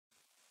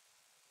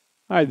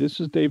Hi, this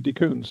is Dave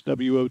DeCoons,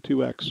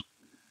 WO2X.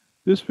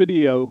 This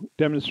video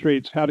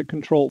demonstrates how to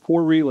control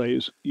 4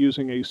 relays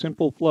using a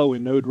simple flow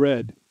in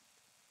Node-RED.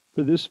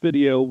 For this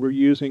video, we're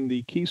using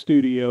the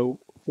Keyestudio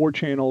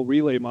 4-channel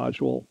relay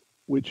module,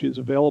 which is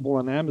available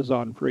on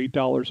Amazon for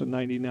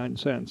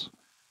 $8.99.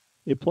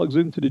 It plugs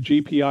into the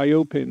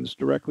GPIO pins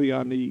directly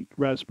on the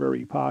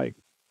Raspberry Pi.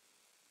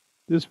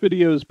 This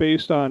video is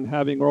based on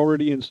having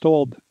already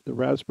installed the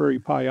Raspberry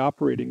Pi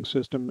operating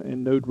system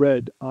and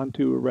Node-RED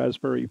onto a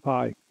Raspberry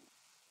Pi.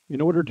 In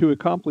order to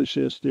accomplish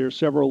this, there are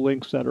several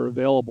links that are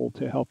available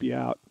to help you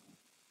out.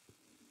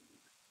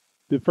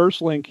 The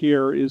first link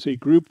here is a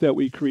group that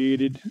we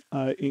created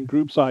in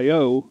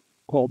Groups.io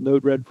called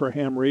Node-RED for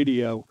Ham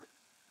Radio.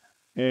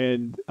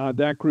 And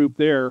that group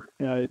there,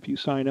 if you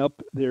sign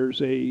up,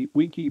 there's a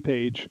wiki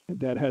page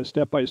that has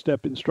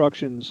step-by-step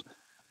instructions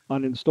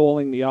on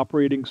installing the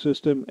operating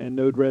system and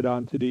Node-RED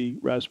onto the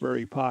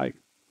Raspberry Pi.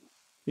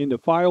 In the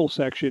file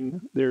section,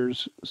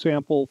 there's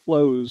sample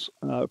flows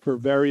for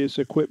various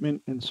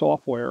equipment and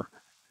software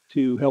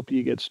to help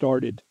you get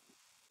started.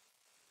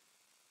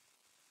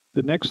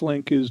 The next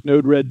link is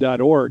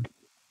nodered.org.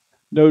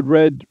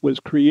 Node-RED was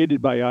created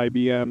by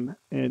IBM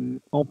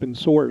and open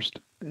sourced,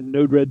 and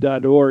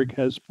nodered.org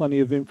has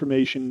plenty of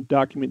information,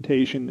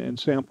 documentation, and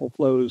sample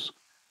flows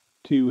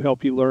to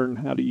help you learn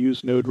how to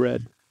use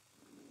Node-RED.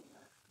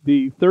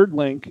 The third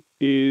link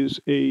is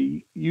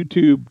a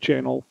YouTube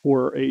channel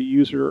for a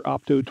user,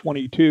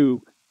 Opto22.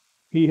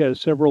 He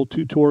has several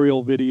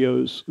tutorial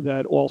videos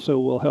that also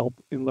will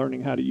help in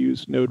learning how to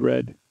use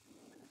Node-RED.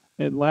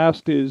 And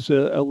last is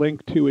a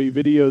link to a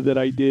video that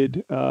I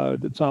did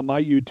that's on my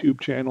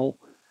YouTube channel.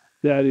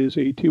 That is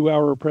a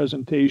 2-hour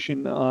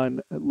presentation on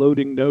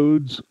loading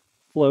nodes,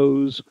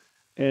 flows,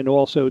 and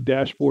also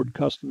dashboard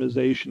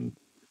customization.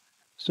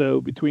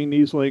 So between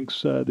these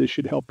links, this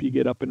should help you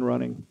get up and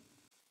running.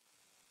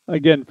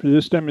 Again, for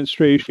this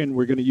demonstration,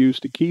 we're going to use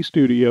the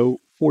Keyestudio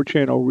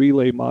 4-channel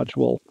relay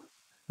module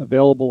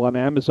available on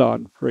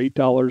Amazon for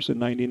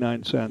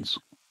 $8.99.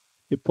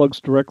 It plugs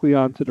directly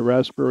onto the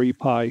Raspberry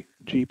Pi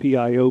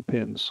GPIO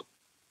pins.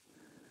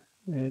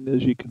 And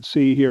as you can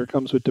see here, it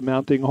comes with the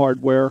mounting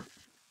hardware.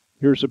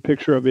 Here's a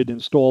picture of it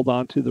installed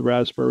onto the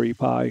Raspberry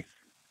Pi.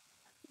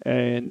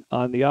 And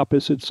on the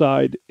opposite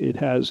side, it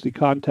has the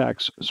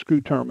contacts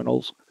screw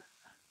terminals.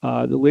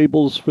 The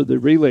labels for the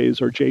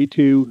relays are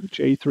J2,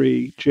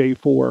 J3,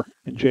 J4,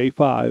 and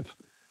J5.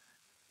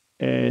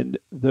 And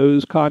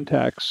those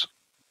contacts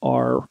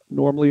are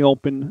normally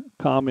open,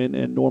 common,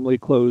 and normally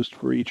closed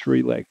for each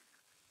relay.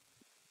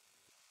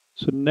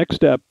 So the next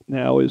step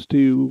now is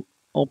to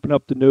open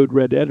up the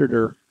Node-RED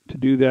editor. To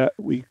do that,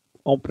 we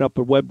open up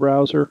a web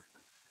browser,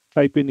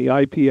 type in the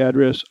IP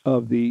address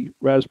of the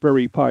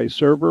Raspberry Pi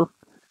server,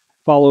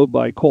 followed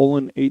by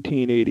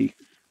 :1880.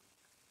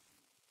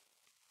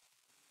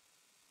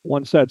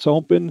 Once that's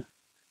open,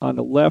 on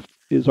the left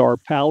is our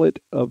palette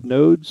of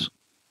nodes,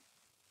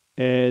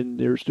 and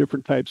there's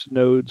different types of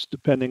nodes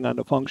depending on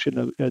the function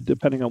of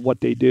depending on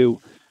what they do.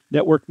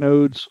 Network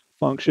nodes,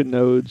 function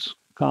nodes,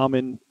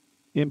 common,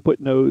 input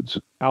nodes,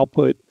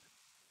 output,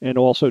 and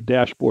also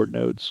dashboard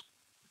nodes.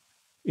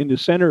 In the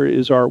center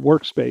is our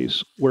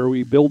workspace where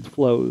we build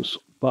flows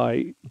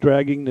by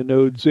dragging the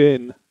nodes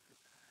in,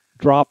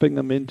 dropping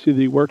them into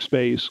the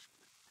workspace.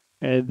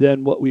 And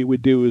then what we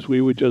would do is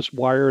we would just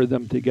wire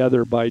them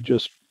together by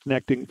just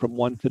connecting from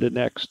one to the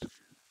next.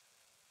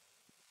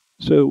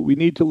 So we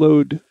need to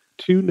load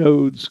 2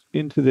 nodes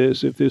into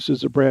this if this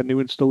is a brand new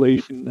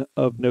installation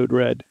of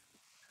Node-RED.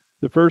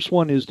 The first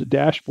one is the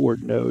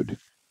dashboard node.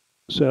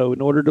 So in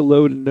order to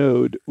load a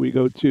node, we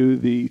go to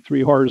the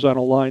 3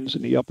 horizontal lines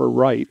in the upper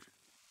right.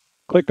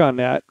 Click on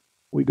that.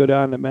 We go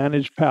down to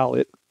Manage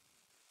Palette.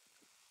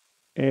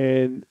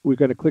 And we're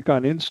going to click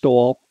on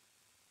Install.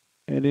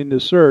 And in the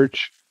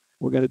search,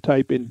 we're going to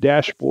type in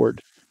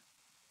dashboard.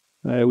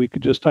 We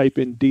could just type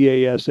in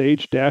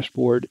DASH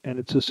dashboard, and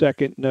it's the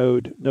second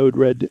node,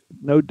 Node-RED,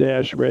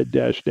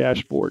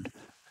 node-red-dashboard.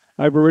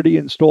 I've already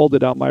installed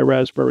it on my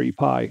Raspberry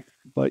Pi,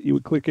 but you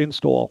would click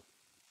install.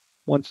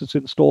 Once it's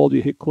installed,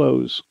 you hit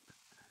close.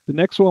 The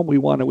next one we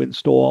want to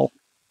install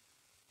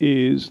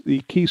is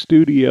the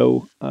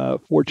Keyestudio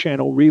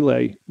 4-channel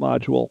relay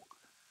module.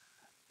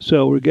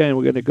 So again,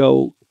 we're going to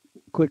go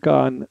click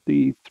on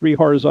the 3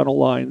 horizontal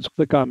lines,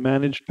 click on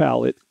Manage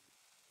Palette,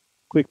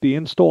 click the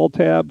Install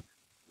tab,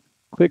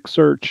 click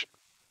Search,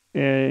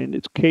 and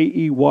it's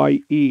Keye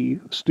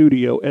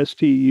Studio,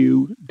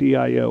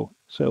 Studio.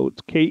 So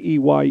it's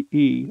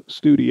Keye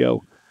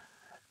Studio,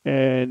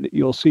 and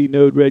you'll see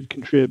Node-RED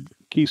contrib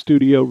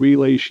Keyestudio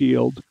Relay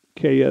Shield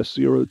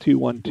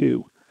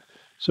KS0212.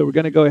 So we're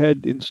going to go ahead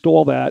and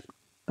install that.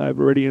 I've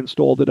already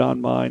installed it on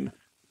mine.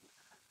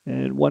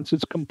 And once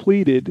it's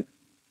completed,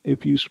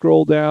 if you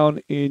scroll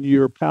down in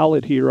your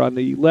palette here on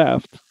the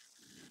left,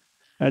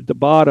 at the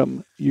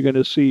bottom, you're going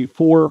to see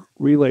 4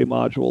 relay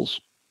modules.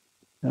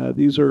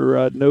 These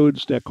are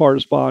nodes that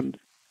correspond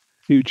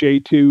to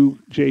J2,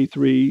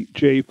 J3,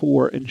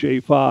 J4, and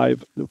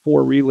J5, the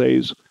 4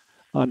 relays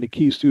on the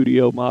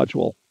Keyestudio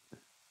module.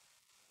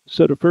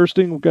 So the first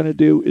thing we're going to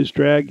do is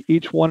drag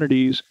each one of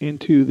these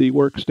into the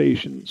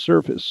workstation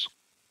surface.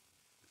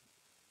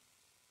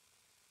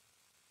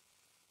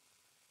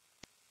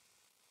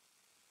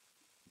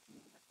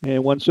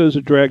 And once those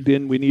are dragged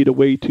in, we need a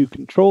way to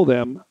control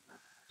them.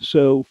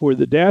 So for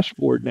the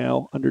dashboard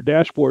now, under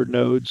dashboard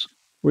nodes,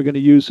 we're going to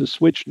use the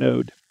switch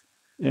node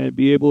and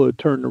be able to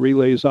turn the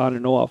relays on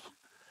and off.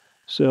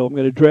 So I'm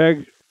going to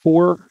drag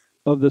 4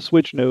 of the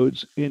switch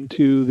nodes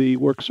into the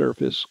work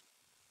surface.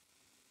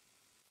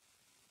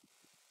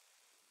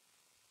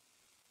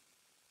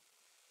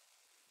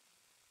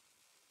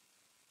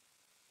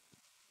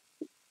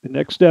 The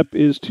next step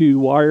is to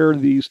wire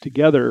these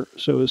together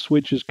so a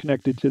switch is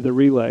connected to the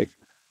relay.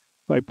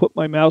 If I put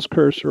my mouse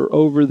cursor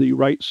over the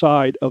right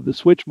side of the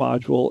switch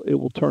module, it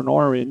will turn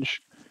orange.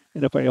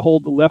 And if I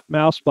hold the left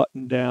mouse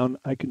button down,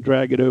 I can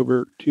drag it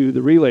over to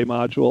the relay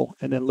module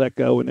and then let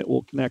go and it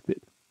will connect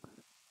it.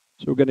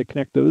 So we're going to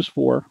connect those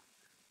 4.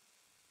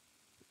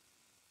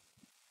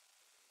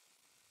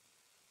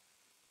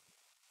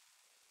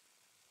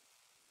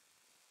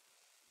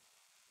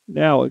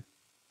 Now,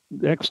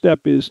 the next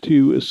step is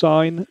to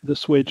assign the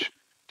switch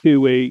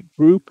to a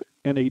group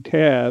and a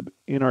tab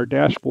in our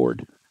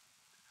dashboard.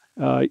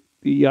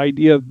 The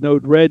idea of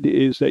Node-RED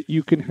is that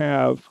you can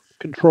have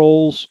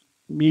controls,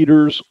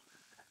 meters,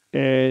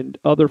 and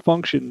other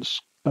functions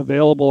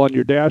available on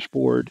your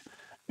dashboard,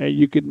 and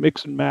you can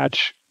mix and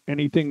match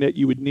anything that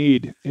you would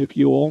need. If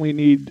you only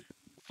need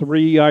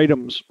 3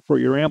 items for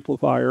your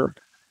amplifier,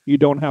 you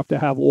don't have to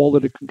have all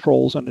of the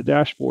controls on the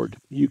dashboard.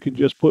 You can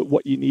just put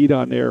what you need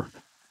on there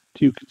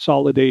to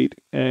consolidate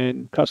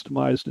and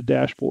customize the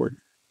dashboard.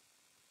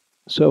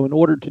 So in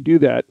order to do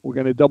that, we're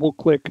going to double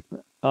click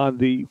on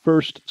the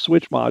first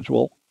switch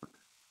module,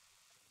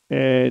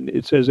 and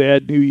it says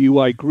add new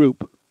UI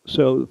group.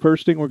 So the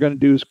first thing we're going to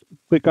do is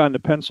click on the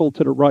pencil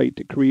to the right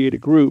to create a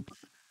group,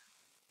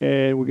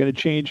 and we're going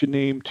to change the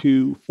name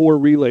to 4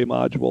 relay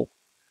module.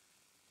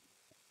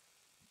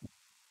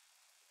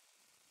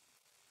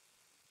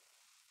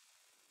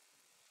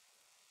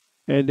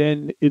 And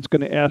then it's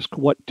going to ask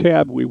what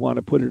tab we want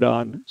to put it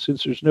on.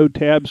 Since there's no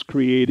tabs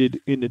created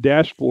in the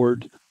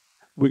dashboard,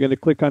 we're going to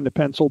click on the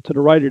pencil to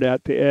the right of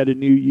that to add a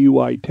new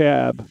UI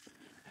tab,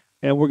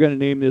 and we're going to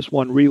name this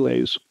one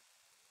Relays.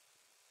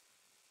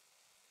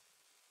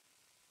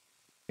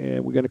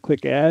 And we're going to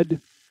click Add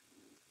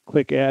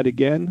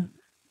again,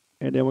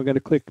 and then we're going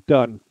to click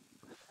Done.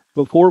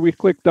 Before we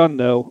click Done,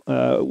 though,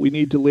 we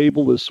need to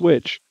label the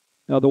switch.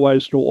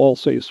 Otherwise, it'll all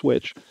say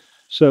switch.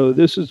 So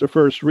this is the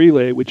first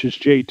relay, which is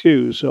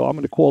J2. So I'm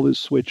going to call this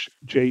switch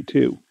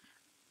J2. I'm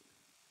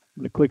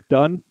going to click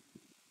Done.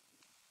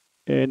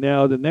 And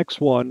now the next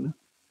one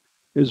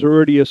is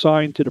already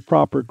assigned to the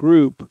proper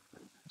group.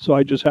 So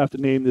I just have to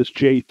name this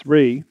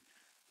J3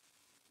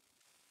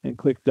 and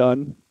click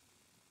Done.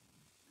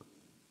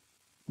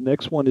 The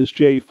next one is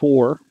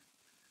J4.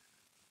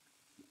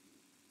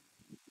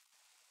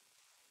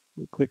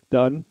 We click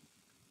Done.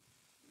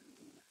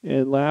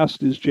 And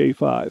last is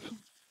J5.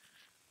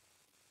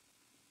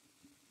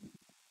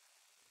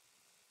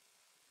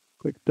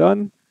 Click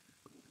Done.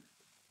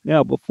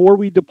 Now, before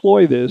we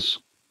deploy this,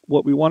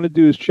 what we want to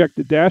do is check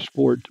the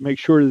dashboard to make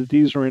sure that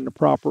these are in the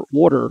proper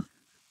order.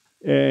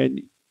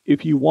 And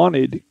if you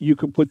wanted, you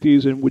can put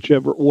these in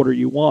whichever order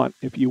you want.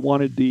 If you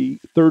wanted the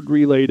third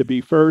relay to be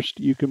first,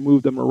 you can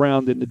move them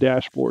around in the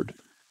dashboard.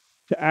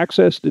 To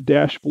access the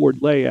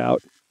dashboard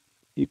layout,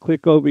 you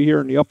click over here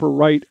in the upper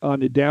right on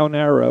the down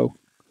arrow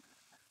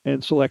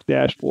and select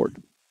Dashboard.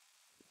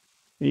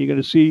 And you're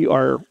going to see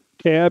our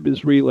tab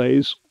is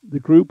Relays.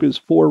 The group is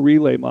 4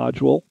 relay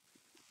module.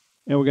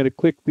 And we're going to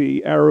click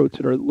the arrow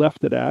to the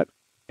left of that,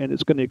 and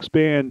it's going to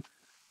expand.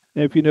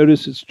 And if you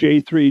notice, it's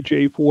J3,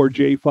 J4,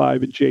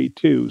 J5, and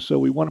J2. So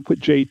we want to put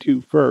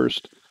J2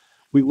 first.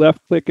 We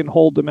left click and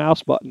hold the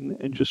mouse button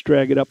and just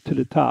drag it up to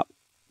the top.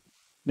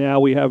 Now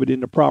we have it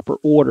in the proper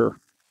order.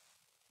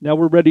 Now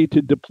we're ready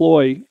to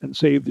deploy and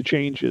save the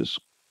changes.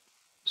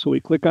 So we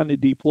click on the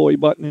deploy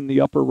button in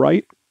the upper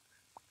right,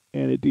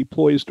 and it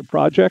deploys the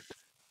project.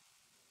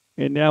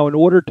 And now in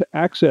order to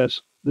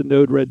access the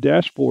Node-RED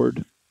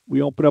dashboard,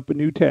 we open up a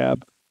new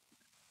tab.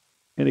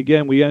 And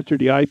again, we enter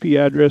the IP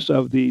address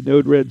of the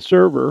Node-RED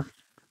server,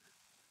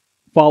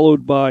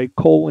 followed by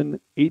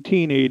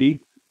 :1880/UI.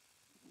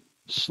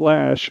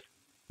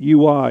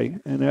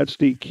 And that's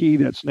the key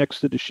that's next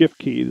to the shift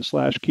key, the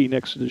slash key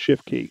next to the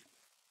shift key.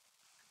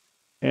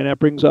 And that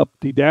brings up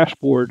the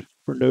dashboard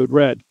for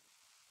Node-RED.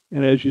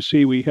 And as you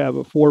see, we have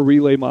a 4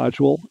 relay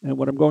module. And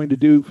what I'm going to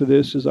do for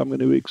this is I'm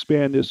going to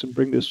expand this and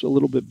bring this a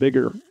little bit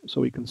bigger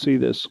so we can see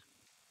this.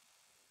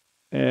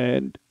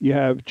 And you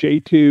have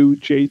J2,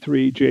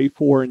 J3,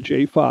 J4, and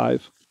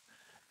J5.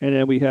 And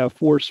then we have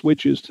 4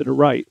 switches to the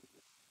right.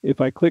 If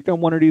I click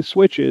on one of these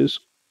switches,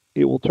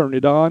 it will turn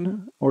it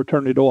on or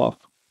turn it off.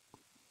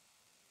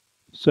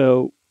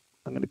 So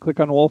I'm going to click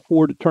on all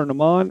 4 to turn them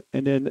on.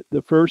 And then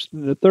the first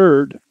and the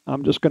third,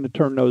 I'm just going to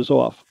turn those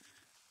off.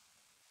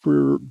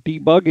 For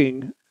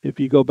debugging,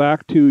 if you go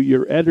back to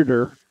your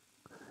editor,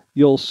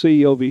 you'll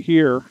see over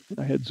here,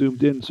 I had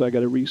zoomed in, so I got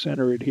to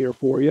recenter it here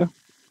for you.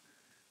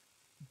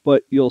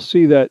 but you'll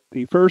see that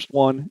the first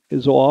one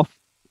is off,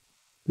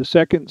 the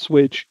second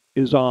switch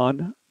is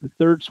on, the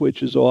third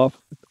switch is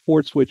off, the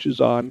fourth switch is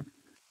on,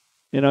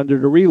 and under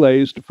the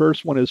relays, the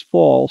first one is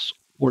false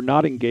or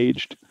not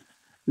engaged.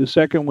 The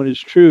second one is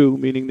true,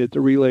 meaning that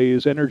the relay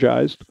is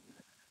energized.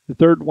 The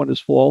third one is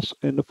false,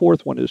 and the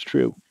fourth one is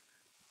true.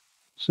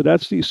 So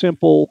that's the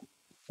simple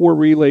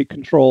 4-relay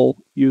control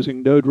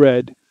using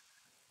Node-RED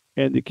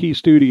and the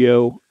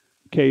Keyestudio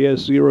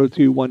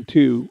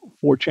KS0212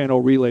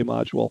 4-channel relay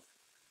module.